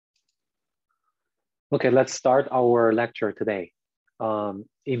Okay, let's start our lecture today.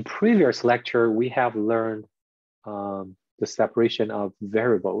 In previous lecture, we have learned the separation of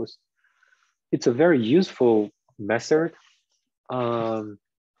variables. It's a very useful method. When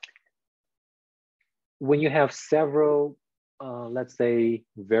you have several, let's say,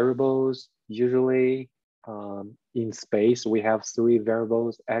 variables, usually in space, we have three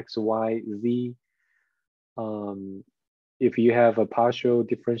variables, x, y, z. If you have a partial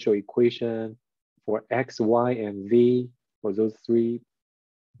differential equation for x, y, and v, for those three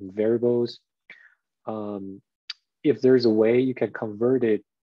variables, if there's a way you can convert it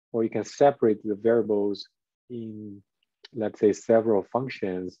or you can separate the variables in, let's say, several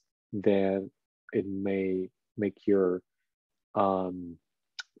functions, then it may make your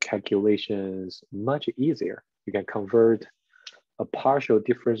calculations much easier. You can convert a partial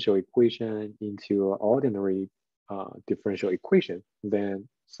differential equation into an ordinary differential equation, then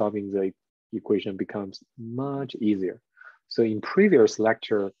solving the equation becomes much easier. So in previous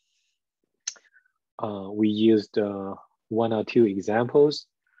lecture, we used one or two examples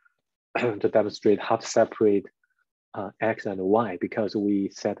to demonstrate how to separate x and y, because we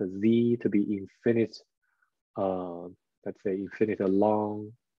set z to be infinite, let's say infinite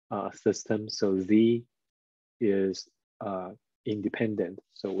long system. So z is independent.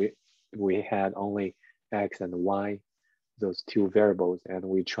 So we had only x and y, those two variables, and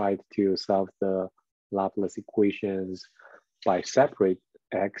we tried to solve the Laplace equations by separate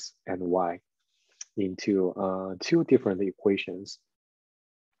x and y into two different equations.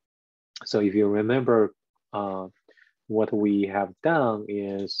 So if you remember, what we have done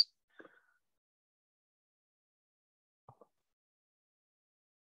is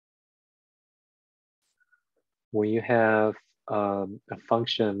when you have a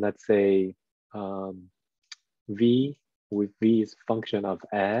function, let's say v, with v is function of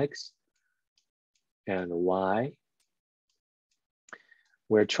x and y,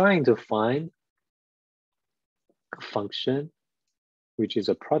 we're trying to find a function which is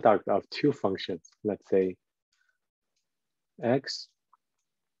a product of two functions, let's say x,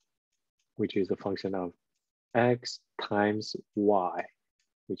 which is a function of x times y,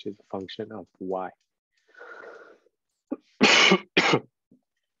 which is a function of y.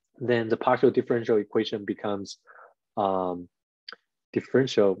 Then the partial differential equation becomes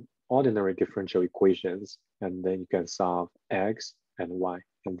ordinary differential equations, and then you can solve x and y,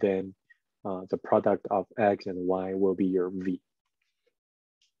 and then the product of x and y will be your v.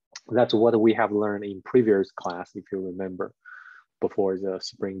 That's what we have learned in previous class, if you remember, before the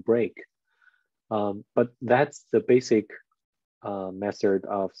spring break. But that's the basic method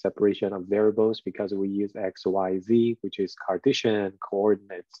of separation of variables, because we use x, y, z, which is Cartesian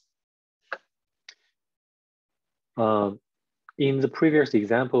coordinates. In the previous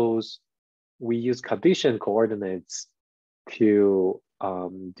examples, we use Cartesian coordinates to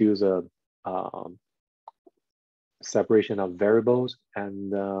do the separation of variables,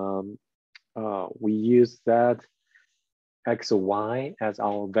 and we use that x, y as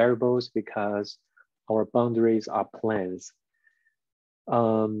our variables because our boundaries are planes.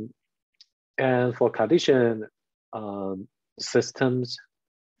 And for Cartesian systems,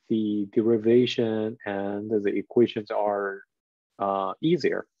 the derivation and the equations are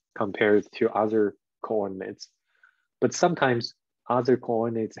easier compared to other coordinates. But sometimes other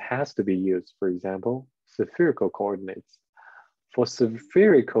coordinates has to be used, for example, spherical coordinates. For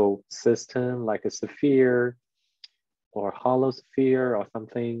spherical system, like a sphere or hollow sphere or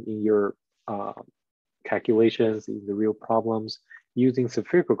something in your calculations, in the real problems, using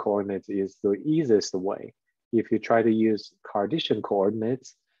spherical coordinates is the easiest way. If you try to use Cartesian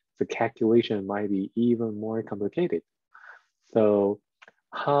coordinates, the calculation might be even more complicated. So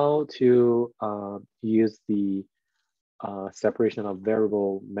how to use the separation of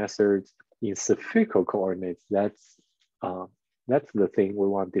variable methods in spherical coordinates, that's the thing we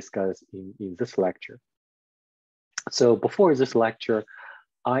want to discuss in this lecture. So before this lecture,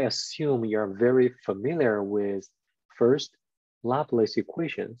 I assume you're very familiar with first Laplace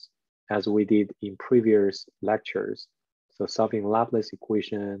equations, as we did in previous lectures. So solving Laplace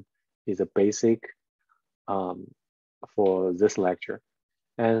equation is a basic for this lecture.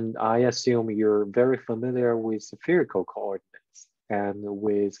 And I assume you're very familiar with spherical coordinates and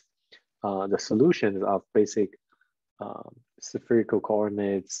with the solutions of basic spherical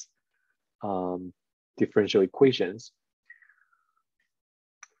coordinates differential equations.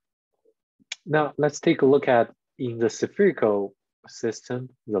 Now let's take a look at, in the spherical system,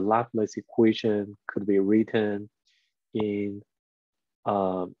 the Laplace equation could be written in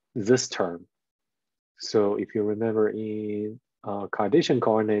this term. So if you remember in Cartesian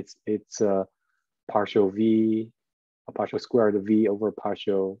coordinates, it's a partial v, a partial squared v over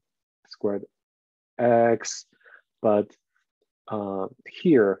partial squared x. But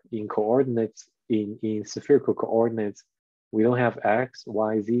here in coordinates, in spherical coordinates, we don't have x,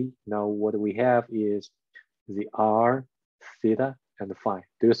 y, z. Now what we have is the r, theta, and phi.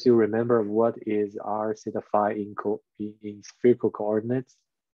 Do you still remember what is r, theta, phi in spherical coordinates?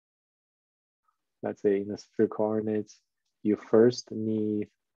 Let's say in the spherical coordinates, you first need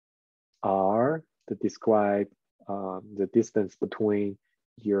r to describe the distance between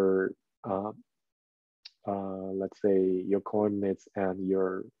your, let's say, your coordinates and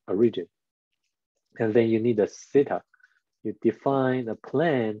your origin. And then you need a theta. You define a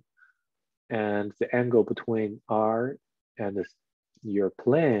plane and the angle between r and your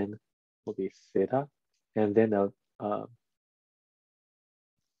plane will be theta. And then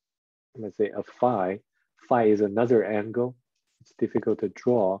let's say a phi. Phi is another angle. It's difficult to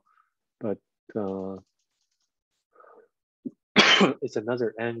draw, but it's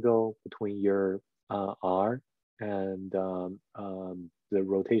another angle between your r and the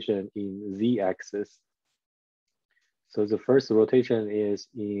rotation in z-axis. So the first rotation is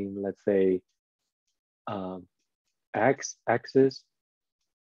in, let's say, x-axis.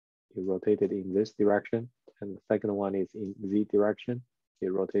 You rotate it in this direction, and the second one is in z direction.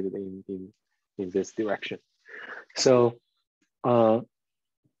 You rotate it in this direction. So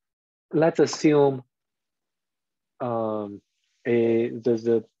let's assume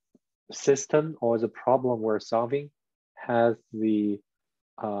the system or the problem we're solving has the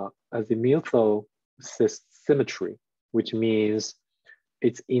azimuthal symmetry, which means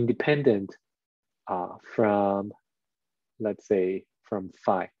it's independent from, let's say, from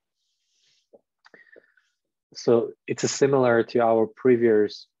phi. So it's similar to our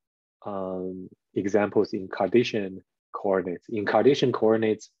previous examples in Cartesian coordinates. In Cartesian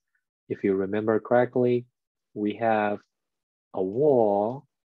coordinates, if you remember correctly, we have a wall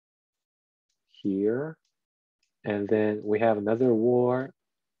here, and then we have another wall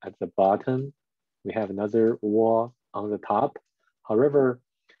at the bottom. We have another wall on the top. However,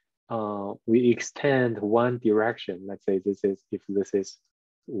 we extend one direction. Let's say if this is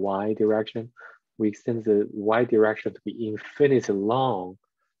y direction, we extend the y direction to be infinitely long,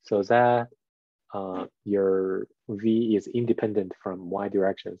 so that your v is independent from y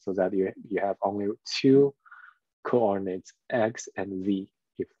direction, so that you have only two coordinates, x and z.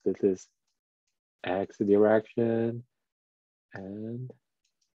 If this is x direction and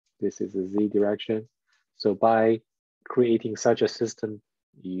this is the z direction. So by creating such a system,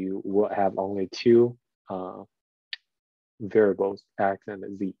 you will have only two variables, x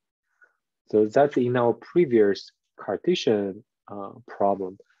and z. So that's in our previous Cartesian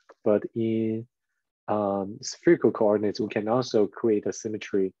problem. But in spherical coordinates, we can also create a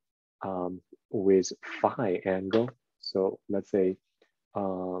symmetry with phi angle. So let's say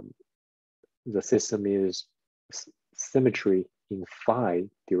the system is symmetry in phi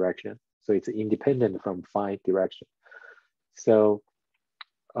direction. So it's independent from phi direction. So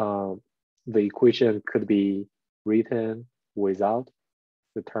the equation could be written without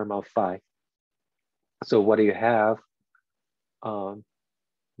the term of phi. So what you have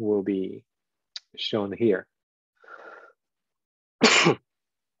will be shown here.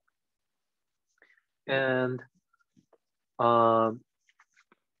 And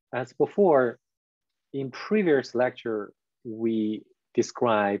as before, in previous lecture, we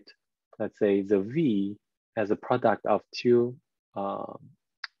described, let's say, the v as a product of two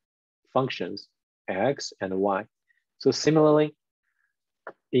functions, x and y. So similarly,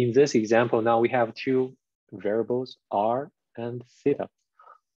 in this example, now we have two variables, r and theta.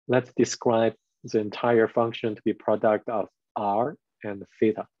 Let's describe the entire function to be product of r and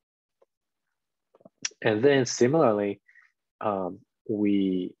theta. And then similarly,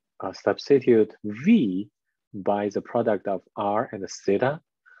 we substitute v by the product of r and theta.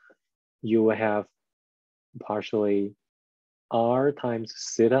 You will have partially r times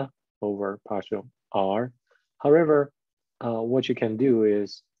theta over partial r. However, what you can do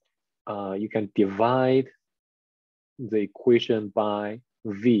is you can divide the equation by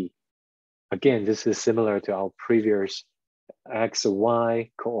v. Again, this is similar to our previous x,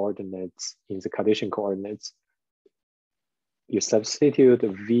 y coordinates in the Cartesian coordinates. You substitute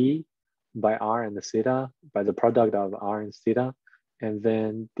v by r and theta, by the product of r and theta, and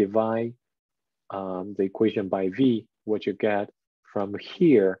then divide the equation by v. What you get from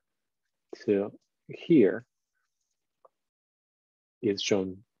here to here is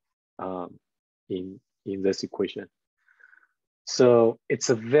shown in this equation. So it's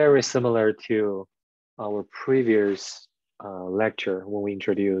very similar to our previous lecture when we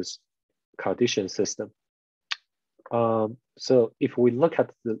introduced Cartesian system. So if we look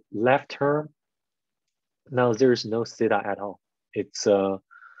at the left term, now there's no theta at all. It's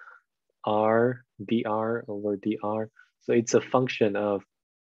r dr over dr. So it's a function of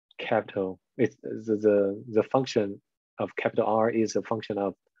capital. It's the function of capital R is a function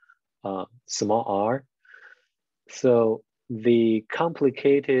of small r. So the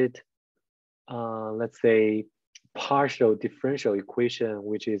complicated, let's say, partial differential equation,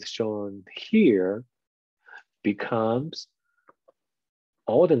 which is shown here, becomes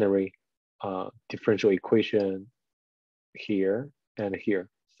ordinary differential equation here and here.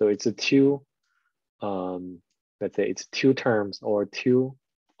 So it's a two, let's say it's two terms or two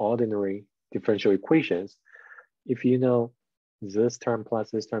ordinary differential equations. If you know this term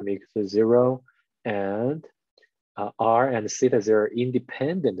plus this term equals 0, and r and theta, they're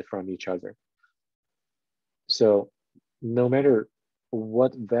independent from each other. So no matter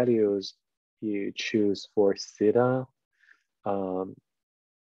what values you choose for theta,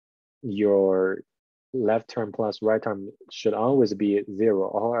 your left term plus right term should always be 0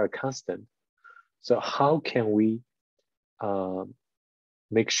 or a constant. So how can we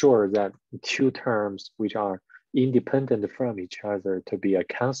make sure that two terms which are independent from each other to be a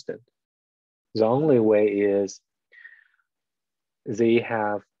constant? The only way is they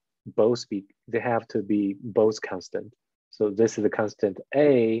have to be both constant. So this is the constant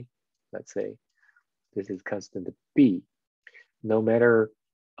A, let's say, this is constant B. No matter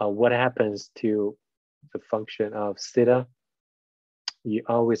what happens to the function of theta, you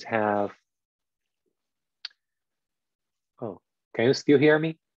always have, oh, can you still hear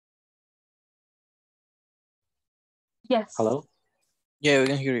me? Yes. Hello? Yeah, we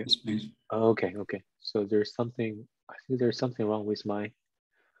can hear you. Yes, please. Okay. So there's something, I think there's something wrong with my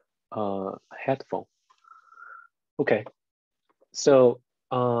headphone. Okay, so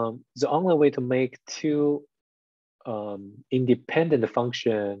the only way to make two independent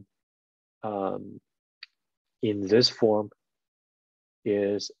function in this form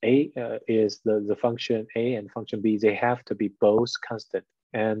is the function A and function B, they have to be both constant,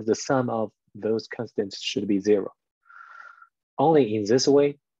 and the sum of those constants should be 0. Only in this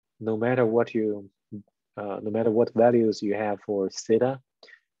way, no matter what values you have for theta,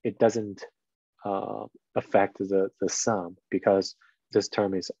 it doesn't affect the sum, because this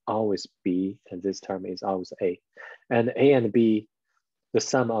term is always B and this term is always A. And A and B, the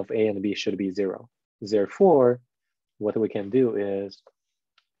sum of A and B should be 0. Therefore, what we can do is,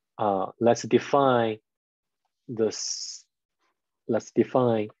 let's define this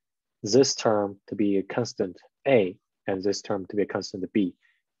term to be a constant A and this term to be a constant B,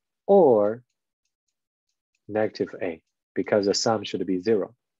 or negative A, because the sum should be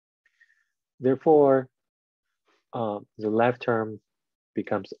 0. Therefore, the left term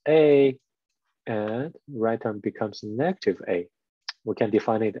becomes A and right term becomes negative A. We can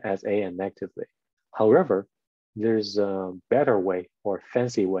define it as A and negative A. However, there's a better way or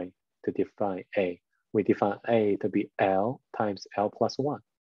fancy way to define A. We define A to be L times L plus 1.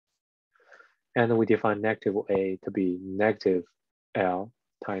 And we define negative A to be negative L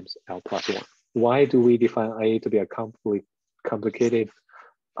times L plus 1. Why do we define A to be a complicated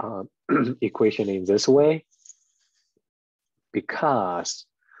equation in this way? Because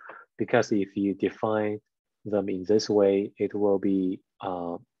if you define them in this way, it will be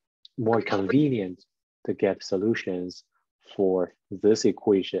more convenient to get solutions for this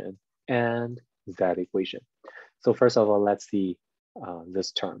equation and that equation. So first of all, let's see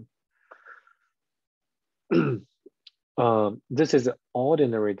this term. This is an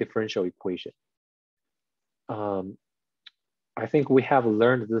ordinary differential equation. I think we have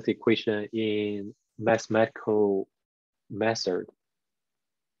learned this equation in mathematical method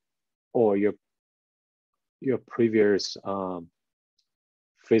or your previous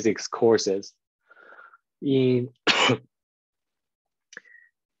physics courses. In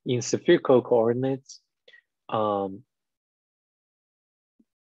spherical coordinates, or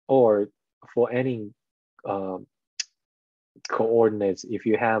for any coordinates, if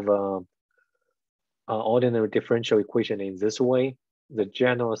you have an ordinary differential equation in this way, the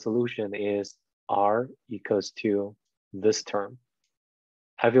general solution is R equals to this term.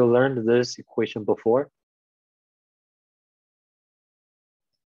 Have you learned this equation before?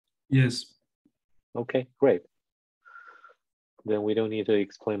 Yes. Okay, great. Then we don't need to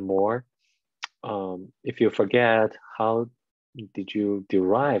explain more. If you forget how did you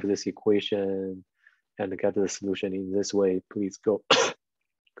derive this equation and get the solution in this way, please go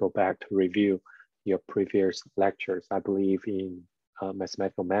back to review your previous lectures. I believe in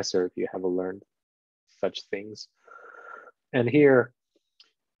mathematical method, you have learned such things. And here,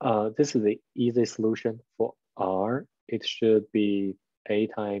 This is the easy solution for R. It should be A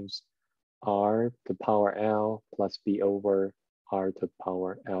times R to the power L plus B over R to the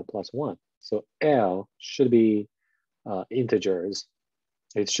power L plus 1. So L should be integers.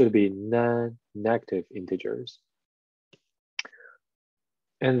 It should be non-negative integers.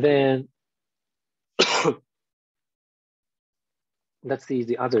 And then let's see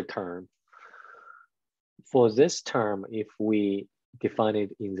the other term. For this term, if we define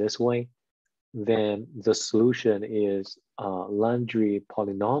it in this way, then the solution is Landry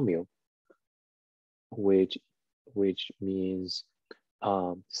polynomial, which means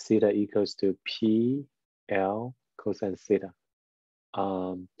theta equals to PL cosine theta.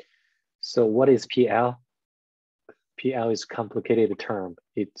 So what is PL? PL is a complicated term.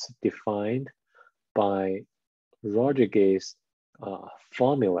 It's defined by Rodriguez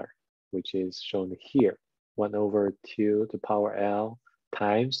formula, which is shown here. 1 over 2 to the power L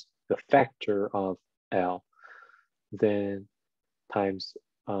times the factor of L, then times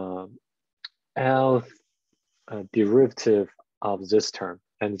L derivative of this term.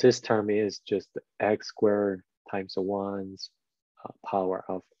 And this term is just x squared times 1's power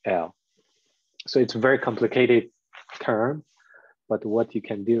of L. So it's a very complicated term, but what you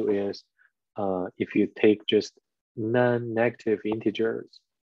can do is if you take just non-negative integers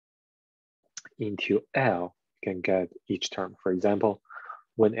into L, you can get each term. For example,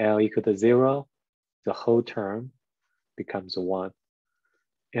 when L equal to 0, the whole term becomes 1.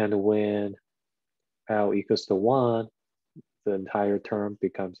 And when L equals to 1, the entire term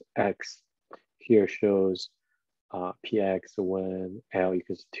becomes x. Here shows px when L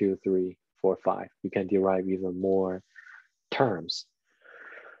equals 2, 3, 4, 5. You can derive even more terms.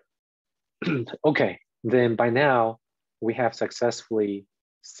 Okay, then by now, we have successfully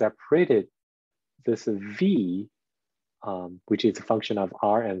separated this V, which is a function of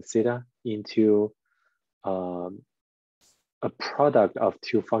R and theta, into a product of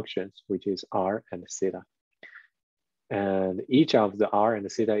two functions, which is R and theta. And each of the R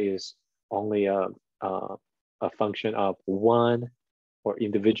and theta is only a function of one or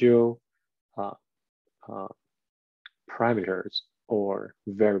individual parameters or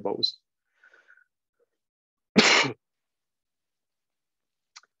variables.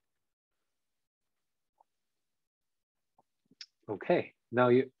 Okay, now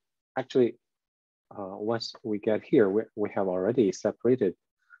you actually, once we get here, we have already separated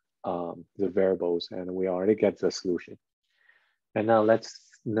the variables and we already get the solution. And now let's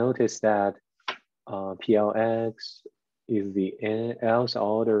notice that PLX is the nth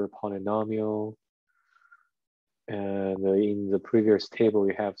order polynomial. And in the previous table,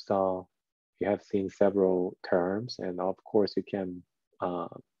 you have seen several terms, and of course you can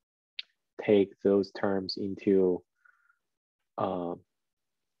take those terms into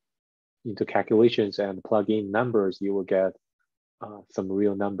calculations and plug in numbers. You will get some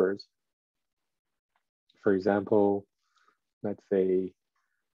real numbers. For example, let's say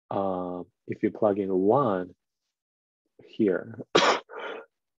if you plug in 1 here,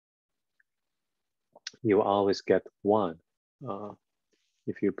 you always get 1.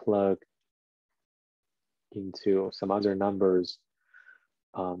 If you plug into some other numbers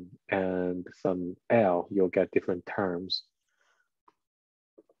and some L, you'll get different terms.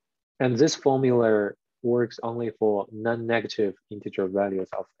 And this formula works only for non-negative integer values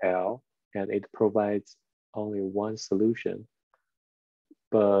of L, and it provides only one solution.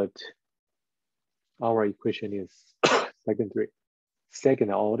 But our equation is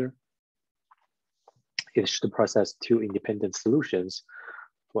second order. It should process two independent solutions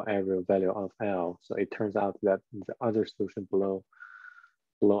for every value of L. So it turns out that the other solution blow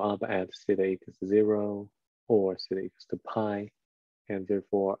up at theta equals 0 or theta equals to pi, and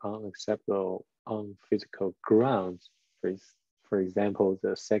therefore unacceptable on physical grounds. For example,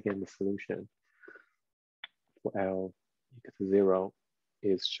 the second solution for L equals to 0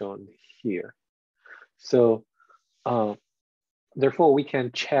 is shown here. So therefore we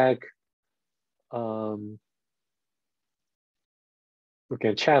can check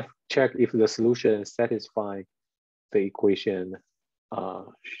if the solution satisfies the equation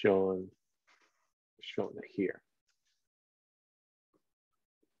shown here.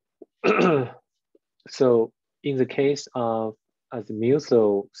 So in the case of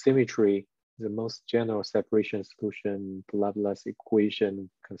azimuthal symmetry, the most general separation solution, the Laplace equation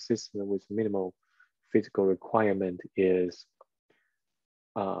consistent with minimal physical requirement is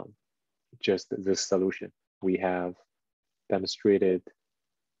just this solution. We have demonstrated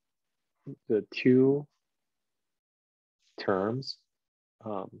the two terms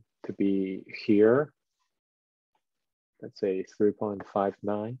to be here let's say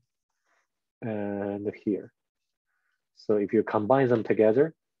 3.59, and here. So if you combine them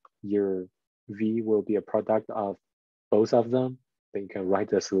together, your V will be a product of both of them. Then you can write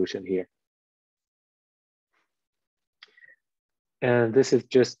the solution here. And this is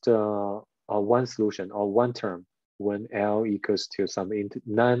just a one solution or one term when L equals to some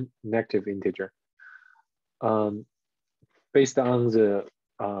non-negative integer. Based on the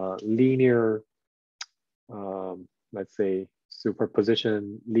linear, let's say,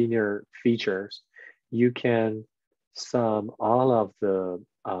 superposition linear features, you can sum all of the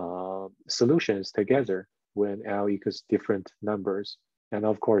solutions together when L equals different numbers. And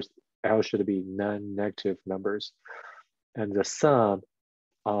of course, L should be non-negative numbers. And the sum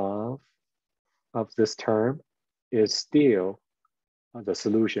of this term is still the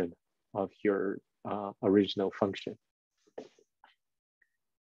solution of your original function.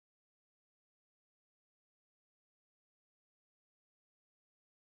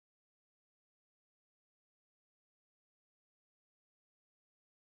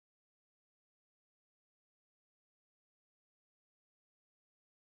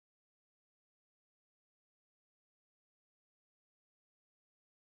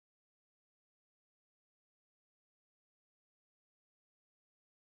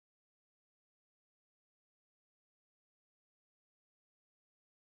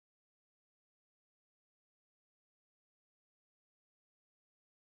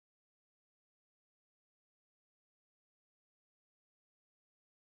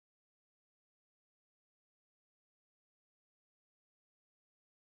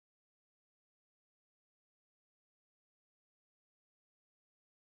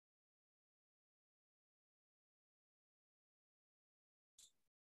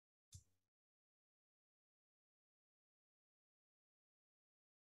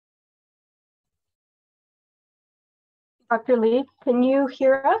 Dr. Lee, can you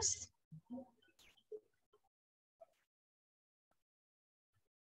hear us?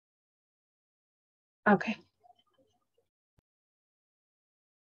 Okay.